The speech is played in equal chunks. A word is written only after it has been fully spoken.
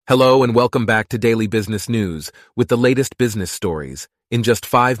Hello and welcome back to Daily Business News with the latest business stories in just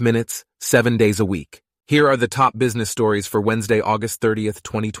 5 minutes, 7 days a week. Here are the top business stories for Wednesday, August 30th,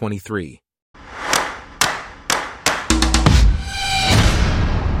 2023.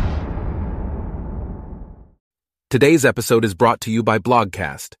 Today's episode is brought to you by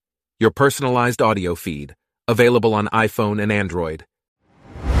Blogcast, your personalized audio feed, available on iPhone and Android.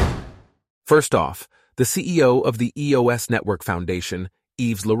 First off, the CEO of the EOS Network Foundation,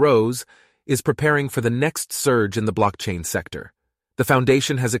 Yves LaRose, is preparing for the next surge in the blockchain sector. The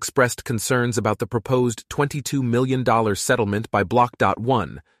foundation has expressed concerns about the proposed $22 million settlement by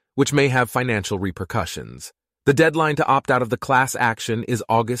Block.one, which may have financial repercussions. The deadline to opt out of the class action is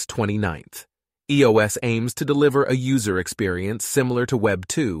August 29th. EOS aims to deliver a user experience similar to Web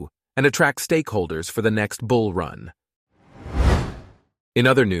 2 and attract stakeholders for the next bull run. In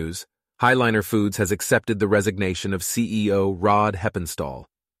other news, Highliner Foods has accepted the resignation of CEO Rod Heppenstall,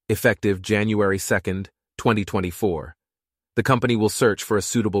 effective January 2nd, 2024. The company will search for a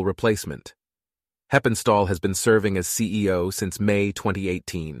suitable replacement. Heppenstall has been serving as CEO since May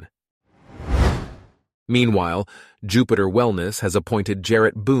 2018. Meanwhile, Jupiter Wellness has appointed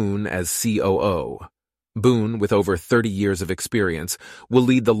Jarrett Boone as COO. Boone, with over 30 years of experience, will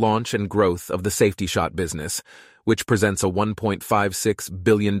lead the launch and growth of the Safety Shot business, which presents a $1.56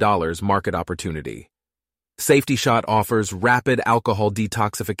 billion market opportunity. Safety Shot offers rapid alcohol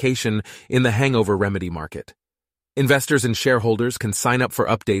detoxification in the hangover remedy market. Investors and shareholders can sign up for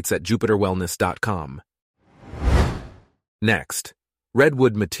updates at jupiterwellness.com. Next,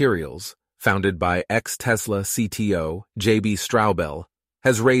 Redwood Materials, founded by ex-Tesla CTO J.B. Straubel,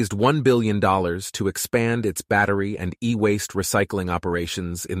 has raised $1 billion to expand its battery and e-waste recycling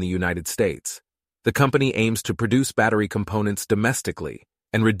operations in the United States. The company aims to produce battery components domestically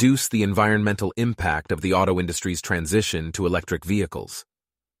and reduce the environmental impact of the auto industry's transition to electric vehicles.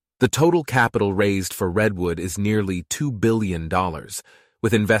 The total capital raised for Redwood is nearly $2 billion,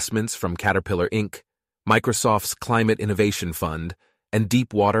 with investments from Caterpillar Inc., Microsoft's Climate Innovation Fund, and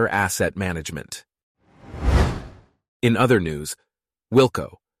Deepwater Asset Management. In other news,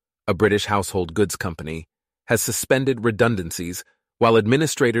 Wilko, a British household goods company, has suspended redundancies while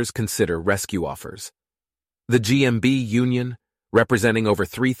administrators consider rescue offers. The GMB union, representing over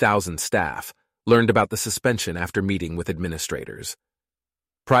 3,000 staff, learned about the suspension after meeting with administrators.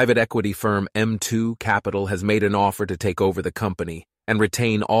 Private equity firm M2 Capital has made an offer to take over the company and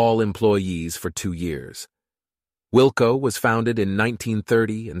retain all employees for 2 years. Wilko was founded in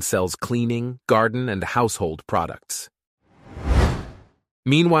 1930 and sells cleaning, garden, and household products.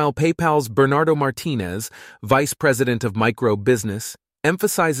 Meanwhile, PayPal's Bernardo Martinez, vice president of micro business,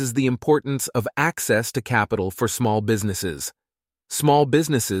 emphasizes the importance of access to capital for small businesses. Small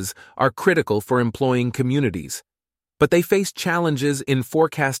businesses are critical for employing communities, but they face challenges in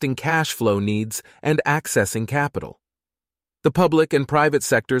forecasting cash flow needs and accessing capital. The public and private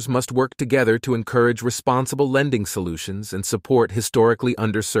sectors must work together to encourage responsible lending solutions and support historically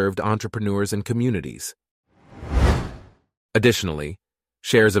underserved entrepreneurs and communities. Additionally,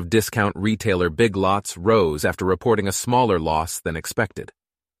 shares of discount retailer Big Lots rose after reporting a smaller loss than expected.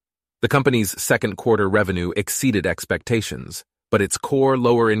 The company's second quarter revenue exceeded expectations, but its core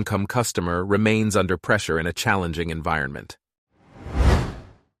lower-income customer remains under pressure in a challenging environment.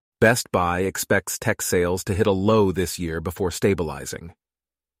 Best Buy expects tech sales to hit a low this year before stabilizing.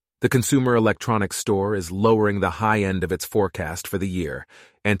 The consumer electronics store is lowering the high end of its forecast for the year,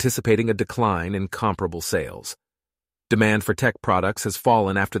 anticipating a decline in comparable sales. Demand for tech products has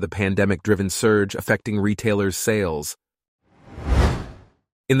fallen after the pandemic-driven surge affecting retailers' sales.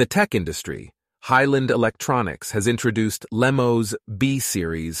 In the tech industry, Highland Electronics has introduced Lemo's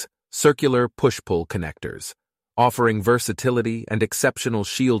B-Series circular push-pull connectors, offering versatility and exceptional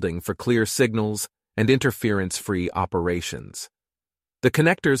shielding for clear signals and interference-free operations. The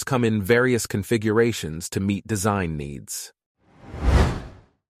connectors come in various configurations to meet design needs.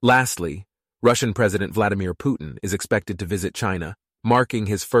 Lastly, Russian President Vladimir Putin is expected to visit China, marking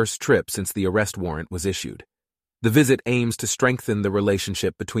his first trip since the arrest warrant was issued. The visit aims to strengthen the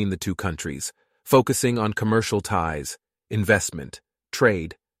relationship between the two countries, focusing on commercial ties, investment,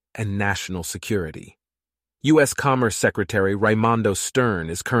 trade, and national security. U.S. Commerce Secretary Raimondo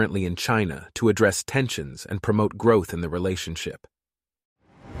Stern is currently in China to address tensions and promote growth in the relationship.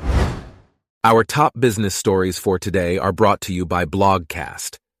 Our top business stories for today are brought to you by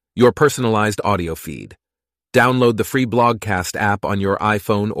Blogcast, your personalized audio feed. Download the free Blogcast app on your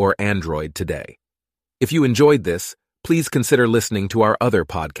iPhone or Android today. If you enjoyed this, please consider listening to our other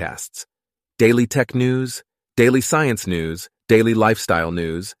podcasts: Daily Tech News, Daily Science News, Daily Lifestyle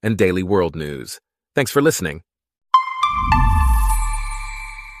News, and Daily World News. Thanks for listening.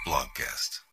 Blogcast.